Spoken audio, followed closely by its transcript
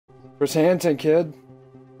Chris Hansen, kid.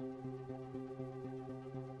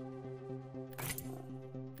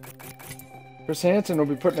 Chris Hansen will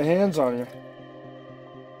be putting the hands on you.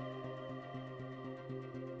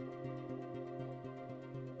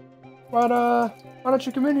 Why don't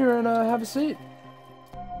you come in here and have a seat?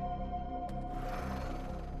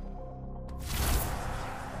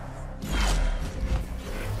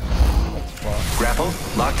 Grapple,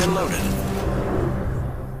 locked and loaded.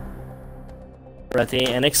 Ready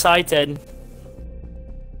and excited.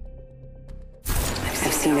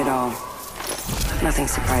 I've seen it all. Nothing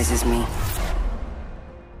surprises me.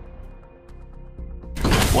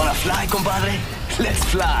 Wanna fly, compadre? Let's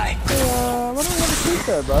fly. Why don't we have a seat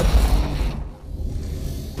there, bud?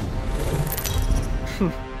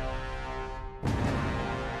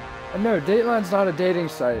 And no, Dateline's not a dating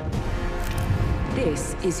site.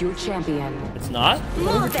 This is your champion. It's not? Maybe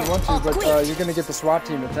if you want to, but you're gonna get the SWAT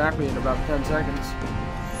team to attack me in about 10 seconds.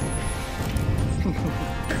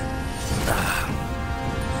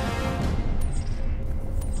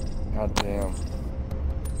 God damn.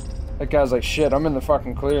 That guy's like, shit, I'm in the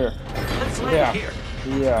fucking clear. Let's land here.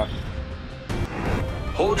 Yeah.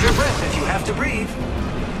 Hold your breath if you have to breathe.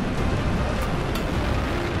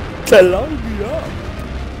 Colombia.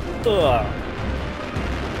 Ugh.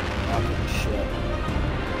 Fucking shit.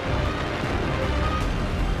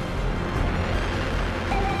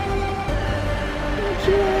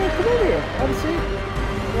 Come over here. Have a seat.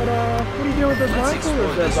 What are you doing with those wine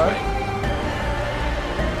coolers there, bud?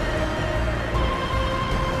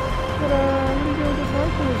 What are you doing with those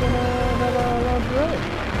wine coolers on that lingerie?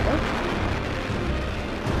 What?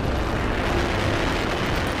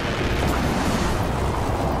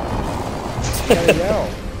 Gotta yell.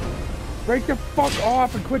 Break the fuck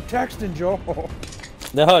off and quit texting, Joel.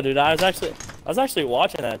 No, dude, I was actually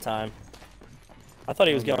watching that time. I thought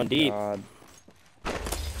he was going deep. God.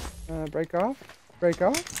 Break off? Break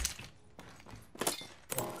off?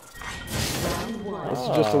 This is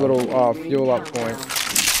just a little fuel up point.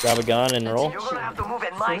 Grab a gun and roll. You're gonna have to move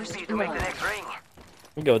at my speed to make the next ring.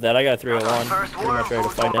 We'll go with that. I got 301. Pretty much ready to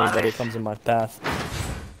fight anybody who comes in my path.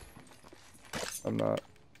 I'm not.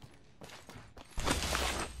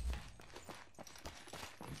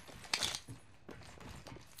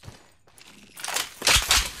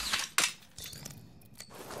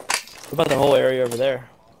 What about the whole area over there?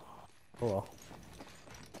 Oh well.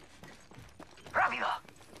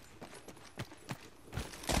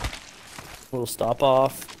 Little stop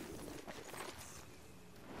off.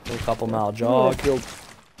 A couple mile jog.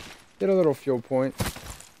 Get a little fuel point.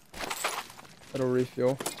 Little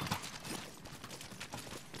refuel.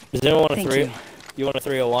 Does anyone want a three? You want a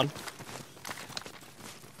 301?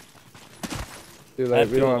 Too late.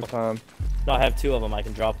 We don't have time. No, I have 2 of them. I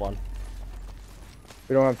can drop one.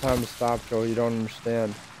 We don't have time to stop, Joel. You don't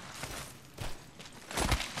understand.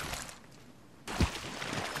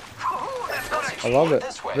 I love it.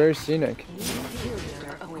 Very scenic.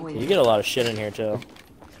 You get a lot of shit in here too.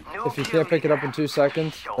 If you can't pick it up in 2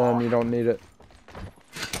 seconds, then you don't need it.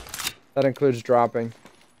 That includes dropping.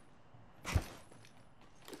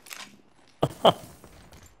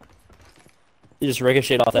 You just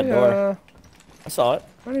ricocheted off that door. I saw it.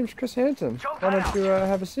 My name's Chris Hansen. Why don't you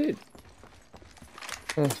have a seat?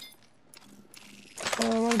 Why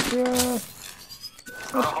don't you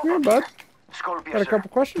come here, bud? Got a couple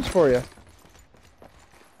questions for you.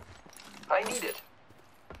 I need it.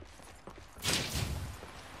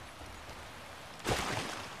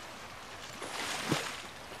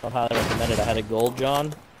 Not highly recommended. I had a gold,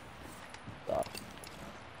 John. Stop.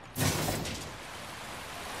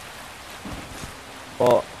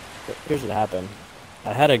 Well, here's what happened.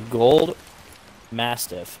 I had a gold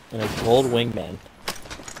Mastiff and a gold Wingman.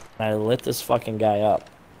 And I lit this fucking guy up.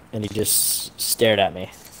 And he just stared at me.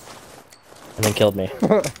 And then killed me.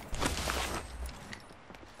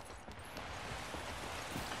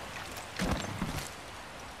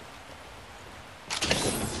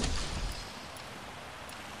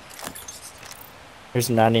 Here's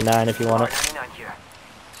 99 if you want it.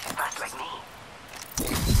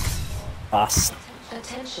 Fast.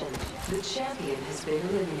 Attention, the champion has been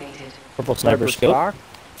eliminated. Purple sniper scope.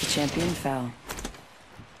 The champion fell.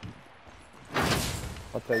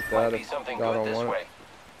 I'll take that if Something y'all good don't this want way. it.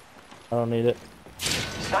 I don't need it.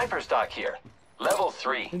 Sniper stock here. Level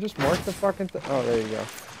 3. You just mark the fucking thing. Oh, there you go.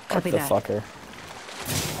 Fuck the fucker.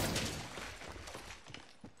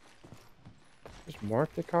 Just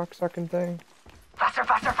mark the cocksucking thing. Faster,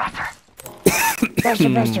 faster, faster. Faster,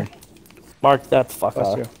 faster. Mark that fucker.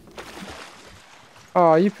 Bless you.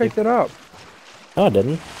 Oh, you picked it up. No, I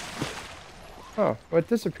didn't. Oh, well, it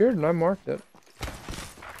disappeared and I marked it.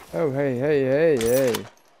 Oh, hey, hey, hey, hey.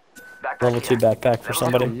 Level 2 backpack for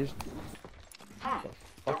somebody.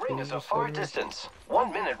 The ring is a far distance.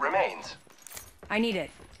 1 minute remains. I need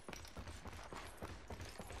it.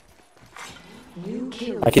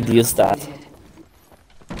 I could use that.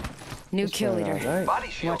 New kill leader. Body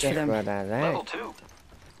shield Watch for them. level 2.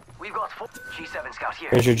 We've got 4 G7 Scout here.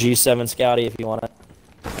 Here's your G7 Scouty if you want it.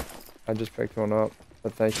 I just picked one up,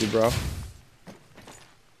 but thank you, bro.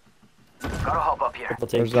 Gotta hop up here. Triple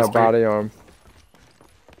take Where's that body arm?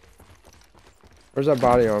 Where's that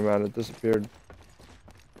body arm at? It disappeared.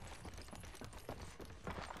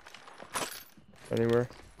 Anywhere?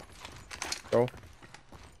 Go.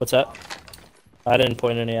 What's that? I didn't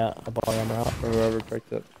point any out. A body armor out. Or whoever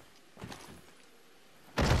picked it.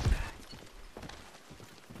 I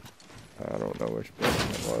don't know which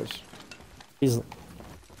person it was. He's.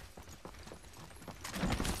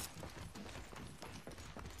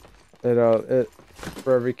 It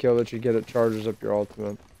for every kill that you get, it charges up your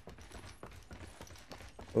ultimate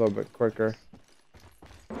a little bit quicker.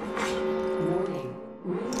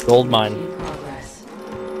 Gold mine.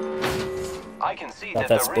 I can see Got that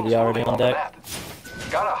that the ring's spitty already moving on the deck. map.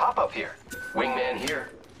 Gotta hop up here. Wingman here.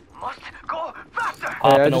 Must go faster.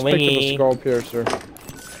 Hop Hey, I in a just picked up a wingy. skull piercer.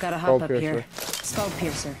 Gotta Skull hop up piercer. here. Skull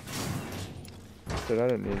piercer. Shit, I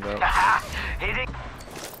didn't need that. Hitting.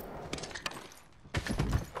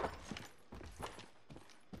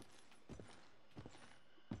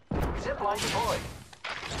 Zipline deployed.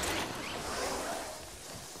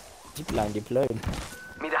 Zipline deployed.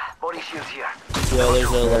 Mira, body shield here. Yo, there's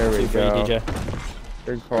a There level we 2 for you, go. DJ.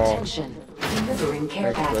 Good call. Attention. Delivering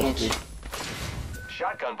care Thanks, package. Rusty.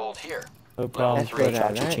 Shotgun bolt here. No problem. That's what I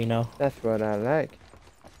like. Chino. That's what I like.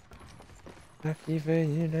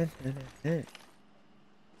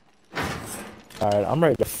 Alright, I'm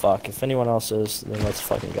ready to fuck. If anyone else is, then let's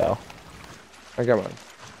fucking go. I got mine.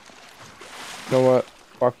 You know what?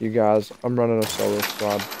 Fuck you guys. I'm running a solo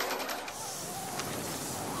squad.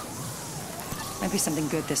 Might be something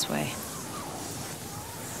good this way.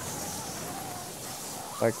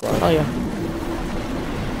 Likewise. Oh yeah.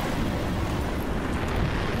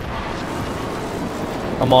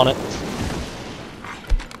 I'm on it.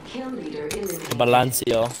 Kill leader eliminated.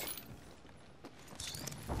 Balancio.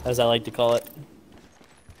 As I like to call it.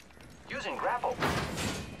 Using grapple.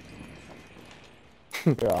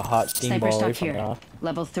 You're a hot Sniper steamball away stock from here. now.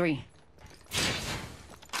 Level 3.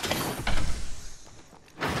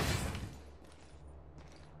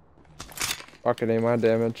 Fuck it, ain't my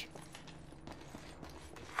damage.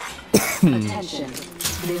 Attention.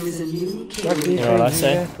 There is a new kill Fuck leader. You know what I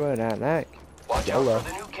say? That's what I like. Watch YOLO. out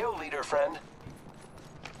for the new kill leader, friend.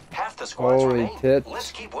 Half the squads Holy remain. tits.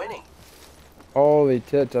 Let's keep winning. Holy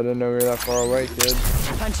tits, I didn't know we were that far away, kid.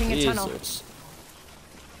 Punching a tunnel. Jesus.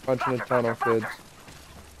 Punching a tunnel, kids.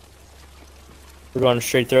 We're going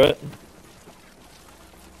straight through it.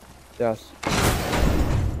 Yes.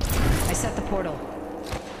 I set the portal.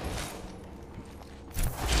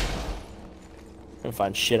 Gonna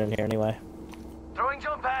find shit in here anyway. Throwing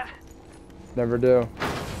jump pad. Never do.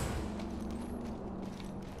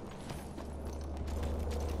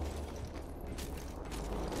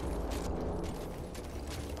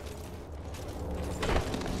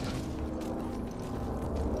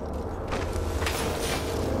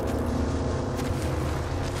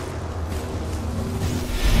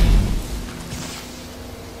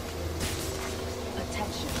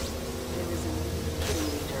 Attention. There is a new kill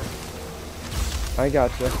leader. I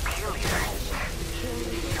got you.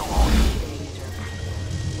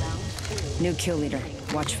 New kill leader.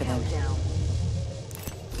 Watch for them. Down. Oh,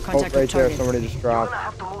 Contact right with there, target. somebody just You're dropped. gonna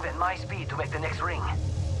have to move at my speed to make the next ring.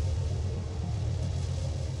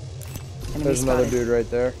 Enemy There's another spotted. dude right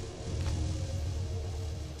there.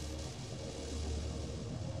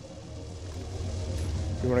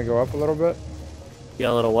 You wanna go up a little bit? You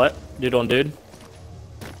got a little what? Dude on dude?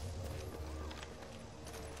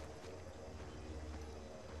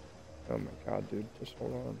 Oh my god, dude, just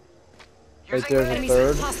hold on. Right Using there's a Enemy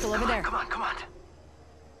third. hostile over there. Come on, come on.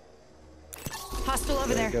 Hostile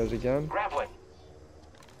over There he there. goes again. Grappling.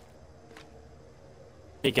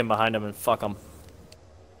 Peek in behind him and fuck him.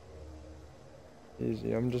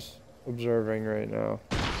 Easy, I'm just observing right now.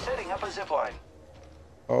 Setting up a zipline.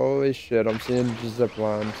 Holy shit, I'm seeing zip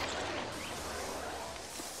lines.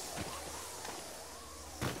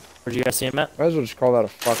 Where'd you guys see him at? Might as well just call that a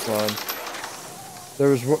fuck line. There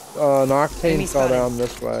was an octane Enemy fell spotted. down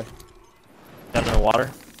this way. Down in the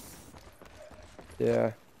water?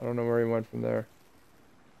 Yeah, I don't know where he went from there.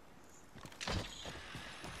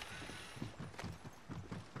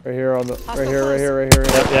 Right here on the, Hostile right here.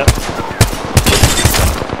 Yep, yep.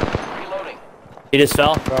 Reloading. He just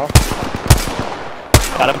fell. Well,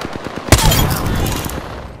 Got him.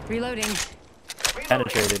 Reloading.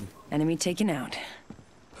 Penetrated. Enemy taken out.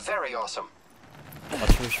 Very awesome.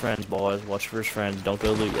 Watch for his friends, boys. Watch for his friends. Don't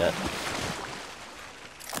go loot yet.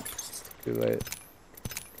 Too late.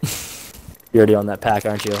 You're already on that pack,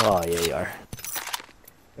 aren't you? Oh, yeah, you are.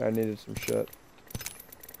 Yeah, I needed some shit.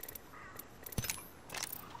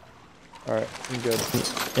 Alright, I'm good.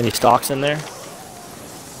 Any stocks in there?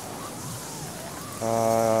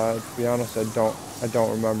 To be honest, I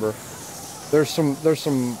don't remember. There's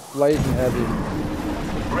some light and heavy.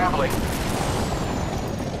 Grappling.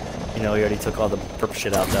 You know, you already took all the purple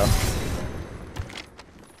shit out, though.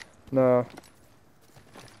 No.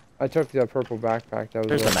 I took that purple backpack. That was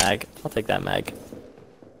There's it. the mag. I'll take that mag.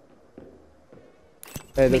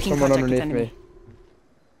 Hey, there's Making someone contact with underneath me. enemy.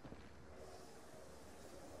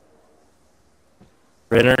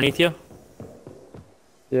 Right underneath you?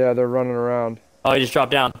 Yeah, they're running around. Oh, he just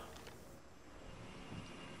dropped down.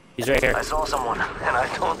 He's right here. I saw someone, and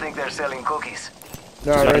I don't think they're selling cookies.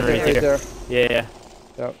 No, He's right underneath there, right here. there.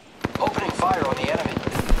 Yeah. Yep. Opening fire on the enemy.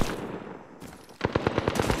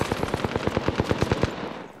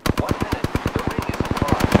 1 minute. The ring isn't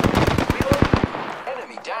far. Reloading.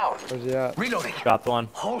 Enemy down. Where's he at? Reloading. Dropped one.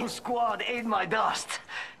 Whole squad ate my dust.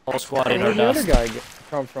 Whole squad in our Where'd the other dust. guy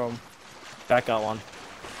come from? Back got one.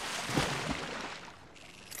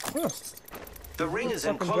 Huh. The ring is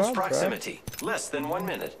in fucking close job, proximity. Less than 1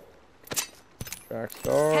 minute.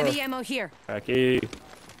 Backstar. Heavy ammo here. Cracky.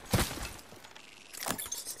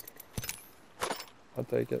 I'll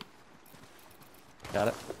take it. Got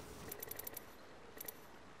it.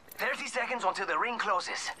 30 seconds until the ring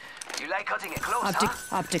closes. You like cutting it close,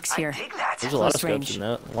 Optics I here. dig that. There's a lot of Close scopes range. in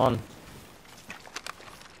that. One.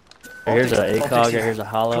 Here's a ACOG, here's a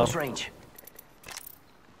hollow. Close range.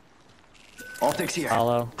 Optics here.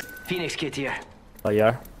 Hollow. Phoenix kit here. Oh, you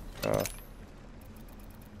are? Oh.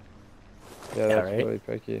 Yeah, that's right. really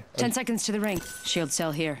picky. 10 seconds to the ring. Shield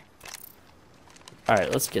cell here.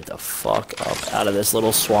 Alright, let's get the fuck up out of this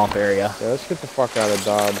little swamp area. Yeah, let's get the fuck out of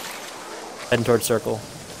Dodge. Heading towards circle.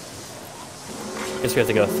 Guess we have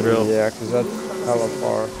to go through. Yeah, because that's hella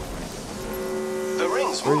far. The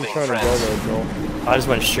ring's Where are you moving, trying to go friends. there, Joel? I just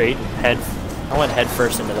went straight head. I went head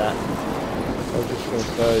first into that. I was just gonna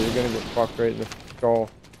say, you're gonna get fucked right in the skull.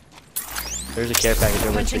 There's a care package over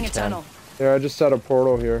at Punching a 610. tunnel. Yeah, I just set a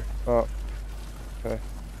portal here. Oh. Okay.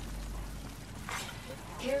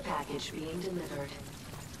 Care package being delivered.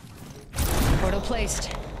 Portal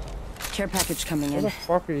placed. Care package coming Where the in.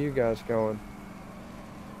 fuck are you guys going?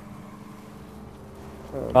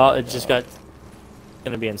 Oh, it just got...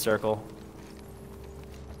 Gonna be in circle.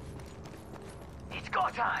 It's go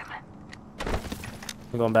time.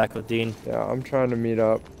 I'm going back with Dean. Yeah, I'm trying to meet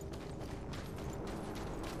up.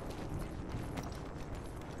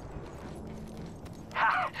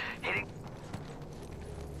 Ha! Hitting.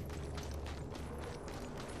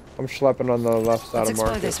 I'm schlepping on the left side Let's of explore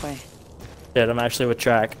market. this way. Shit, I'm actually with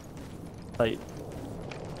track. Like...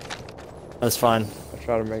 That's fine. I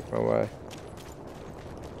try to make my way.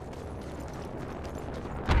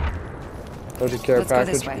 There's a care Let's go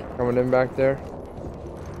this package way. coming in back there.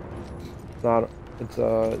 Not, it's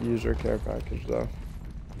a user care package though.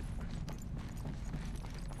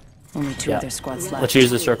 Only two Yeah. other squads left. Let's use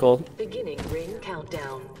the circle. Beginning ring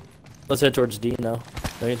countdown. Let's head towards Dean, though.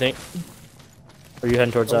 Don't you think? Or are you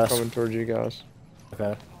heading towards I'm us? coming towards you guys.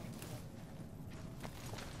 Okay.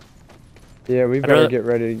 Yeah, we I'd better rather- get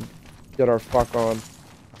ready to get our fuck on.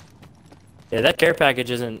 Yeah, that care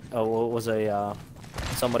package isn't... Oh, well, it was a,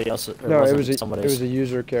 somebody else... Or No, it wasn't was a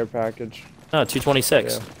user care package. No,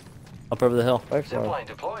 226. Yeah. Up over the hill. Lifeline. Zipline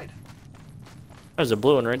deployed. There's a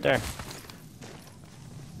blue one right there.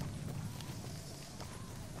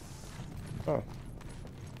 Oh.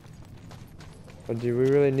 But do we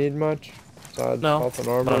really need much? Besides No, health and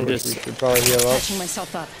but armor, I'm which just- we should probably heal up. Catching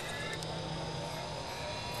myself up.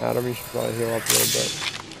 Adam, you should probably heal up a little bit.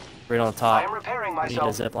 Right on the I top. am repairing Need a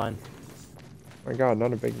myself. zip line. My god,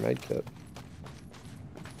 not a big med kit.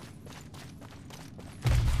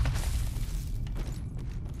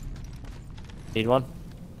 Need one?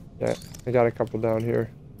 Yeah, I got a couple down here.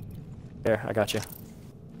 Here, I got you.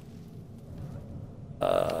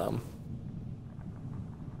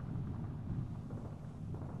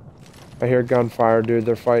 I hear gunfire, dude.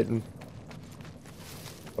 They're fighting.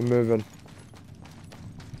 I'm moving.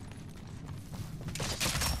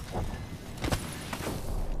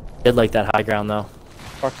 Did like that high ground, though.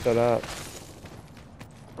 Fuck that up.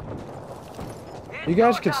 You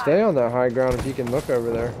guys could stay on that high ground if you can look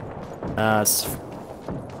over there.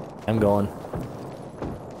 I'm going.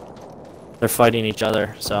 They're fighting each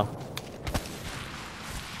other, so.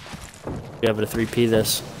 Be able to 3P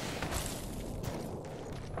this.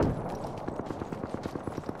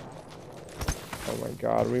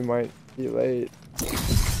 god, we might be late.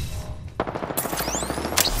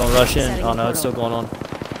 Don't rush in. Oh no, it's still going on.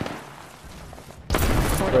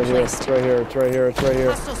 Right here, it's right here, it's right here, it's right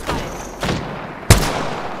here. Hostile spotted.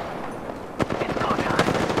 It's go time.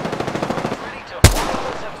 Ready to follow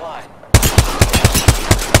the supply.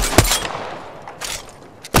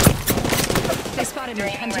 They spotted me.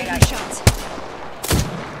 I'm taking shots.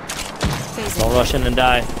 Phasing. Don't rush in and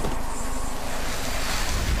die.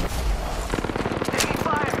 Taking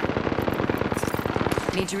fire.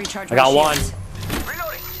 Need to recharge I got my one. shields.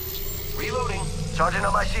 Reloading. Reloading. Charging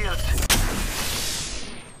on my shields.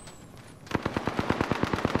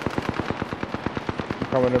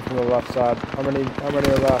 Coming in from the left side. How many are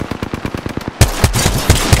left?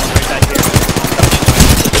 Right back here.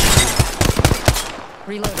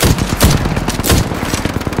 Reloading.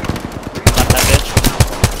 Got that bitch.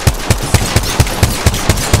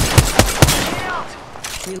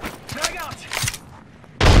 Drag out.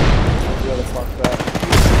 The other fuck that.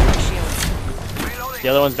 Shields. Reloading. The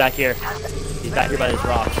other one's back here. He's back here by this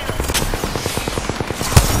rock. You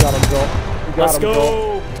got him, Joel. You got Let's him, go. Joel.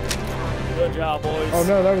 Good job, boys. Oh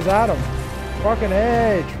no, that was Adam. Fucking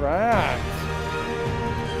hey, Trax.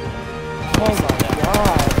 Oh my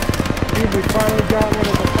god. Dude, we finally got one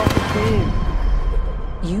as a fucking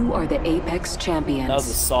team. You are the Apex champions. That was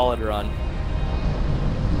a solid run.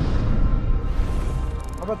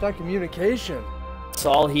 How about that communication?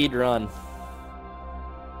 Solid run.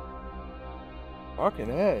 Fucking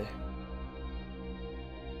hey.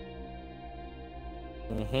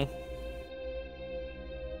 Mm-hmm.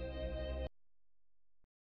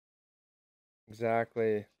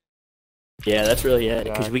 Exactly. Yeah, that's really it.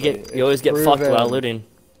 Because we Exactly. get, you always get fucked proven. while looting.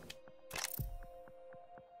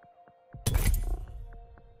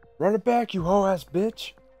 Run it back, you hoe ass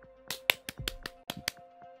bitch.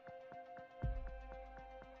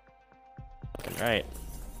 Fucking right.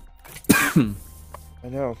 I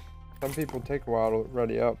know. Some people take a while to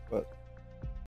ready up, but